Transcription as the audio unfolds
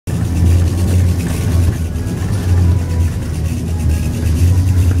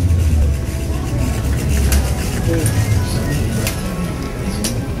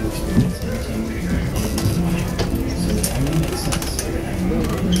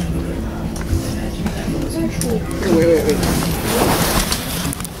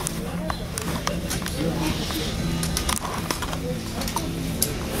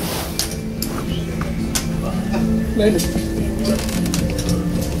Landon.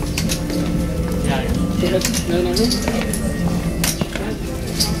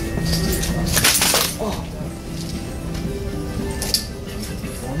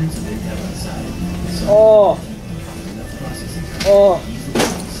 Oh. Oh.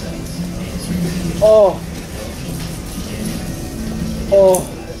 Oh. Oh.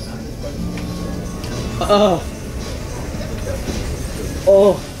 Oh.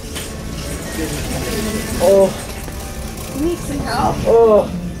 Oh. Oh. You need some help. Oh.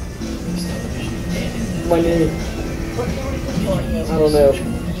 My knee. I don't know.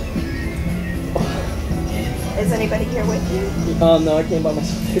 Is anybody here with you? No, I came by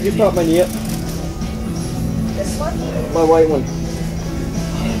myself. Could you prop my knee up? This one? My white one.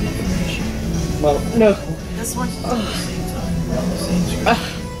 No. This one?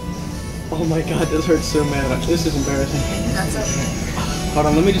 Oh my god, this hurts so bad. This is embarrassing. That's okay. Hold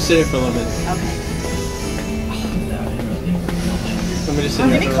on, let me just sit here for a little bit. Okay. Let me just sit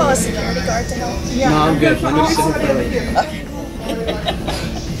here Can you call a security guard to help? Yeah. No, I'm good. Let me just sit here for a little bit.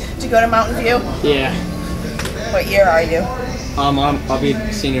 Did you go to Mountain View? Yeah. What year are you? I'll be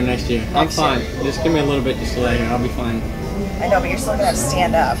senior next year. I'm fine. Just give me a little bit just to lay here. I'll be fine. I know, but you're still gonna have to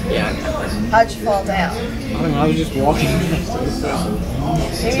stand up. Yeah. How'd you fall down? I don't know. I was just walking.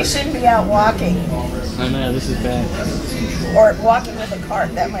 Maybe you shouldn't be out walking. I know, this is bad. Or walking with a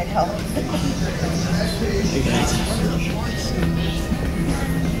cart, that might help.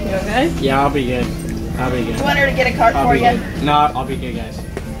 You okay? Yeah, I'll be good. I'll be good. Do you want her to get a cart for you? Good. No, I'll be good, guys.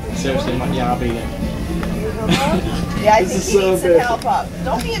 Seriously, yeah, I'll be good. Yeah, I think you need some help up.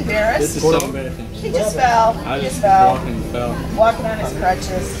 Don't be embarrassed. This is so embarrassing. He just fell. I He just just fell. fell. Walking on his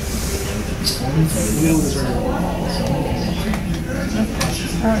crutches.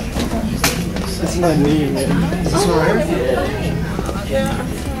 That's my knee, man. Is this alright? Yeah.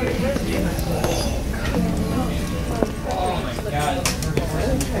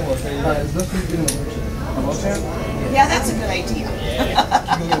 Yeah, that's a good idea.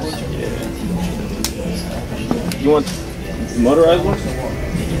 You want motorized ones?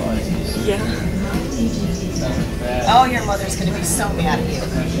 Yeah. Oh, your mother's going to be so mad at you.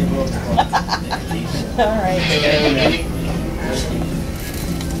 All right.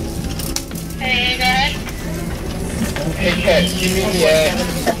 Hey, go ahead. Hey, Kat, can you meet me at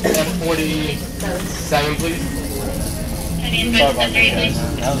 47, please? Sorry about that.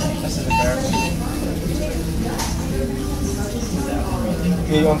 This is embarrassing.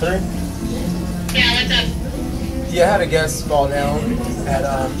 Yeah, you on 3? Yeah, what's up? Yeah, I had a guest fall down at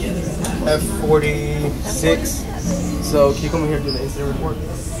F46. So can you come in here and do the incident report? Yeah,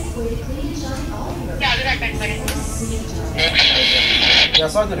 I'll be back next second. Yeah, I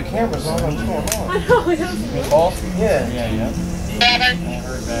saw it through the camera, so I don't know what's going on. I know, it was Off? Yeah. I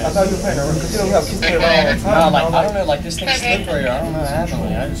thought you were playing around, because you don't have kids play around all the time. No, like, I don't know, like, this thing slipped right here. I don't know what happened.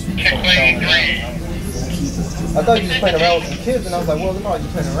 Like, I just fucking fell around. I thought you were playing around with some kids, and I was like, well, they're probably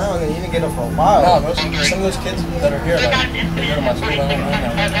just playing around, and you didn't get up for a while. No, some of those kids that are here, like, they go to my school. I don't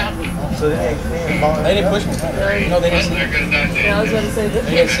know. So they They didn't push me. No, they didn't see me. Yeah, I was about to say that.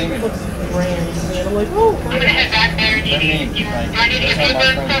 They didn't see me. Looks grand. And I'm like, oh, I'm gonna head back there. Do you need, Like, I need those to are go my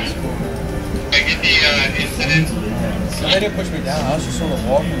back friends at school. get the incident. So they didn't push me down. I was just sort of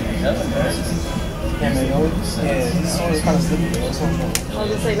walking. Like, that's embarrassing. Yeah, this one is kind of slippery. This one's I was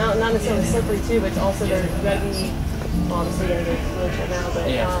gonna say not necessarily slippery too, but also they're ready. Obviously, they're wheelchair now, but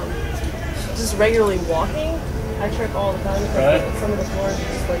just regularly walking, I trip all the time because some of the floors are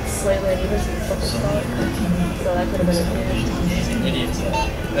just like slightly uneven, so the foot is stuck. So that could have been a huge. Idiots.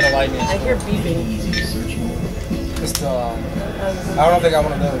 They don't like me. I hear beeping. It's the, I don't know if they got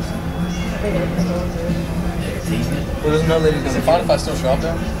one of those. I think I can go into. Well, there's another lady. Is it fine if I still show up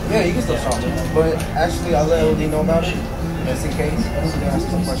there? Yeah, you can still shop there. But actually, I'll let LD know about it, just in case. I'm just gonna ask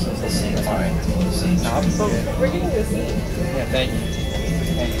some questions. Alright. No, I'm good. We're getting this seat. Yeah, thank you.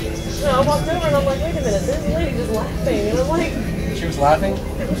 Thank you. No, I walked over and I'm like, wait a minute, there's a lady just laughing. And I'm like, She was laughing?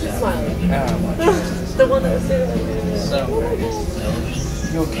 she's smiling. Yeah. The one that was sitting there. So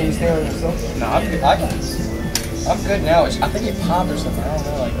You okay? You stay on yourself? no, I'm good now. I think it popped or something. I don't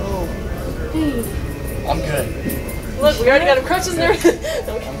know. Like, Oh. I'm good. Look, we already got a crutches there. I'm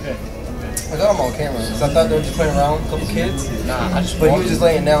good. I thought I'm on camera, because I thought they were just playing around with a couple kids. Nah, I just But he walked. was just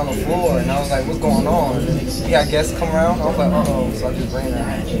laying down on the floor, and I was like, what's going on? And he had guests come around. I was like, uh-oh. So I just ran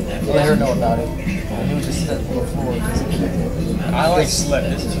out to let her know about it. And he was just sitting on the floor. I like slipped.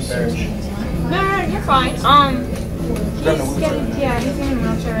 This is embarrassing. No, you're fine. Grabbing a wheelchair. Yeah, he's in a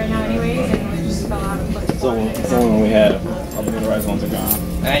wheelchair right now anyways, and we just fell out of place. It's the only one we had. All the motorized ones are gone.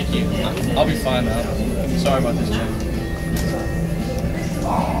 Thank you. I'll be fine now. Sorry about this, Jim.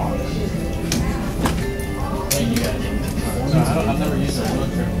 Thank you guys. I've never used a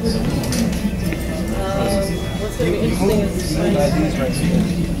wheelchair. What's going to be interesting is these right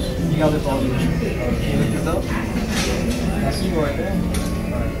here. You got lift all these. Can you lift this up? That's you right there.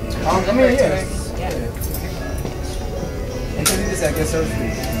 Alright. I mean, yeah. And can you just get service,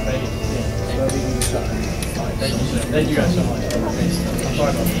 please? Thank you. So we can get started. Thank you, sir. Thank you guys so much. I'm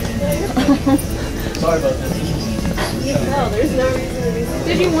sorry about this. Sorry about this. no, there's no reason to be so.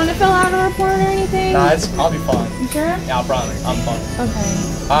 Did you want to fill out a report or anything? Nah, I'll be fine. You sure? Yeah, I promise. I'm fine.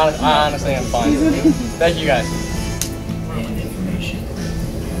 Okay. I honestly am fine. Thank you guys.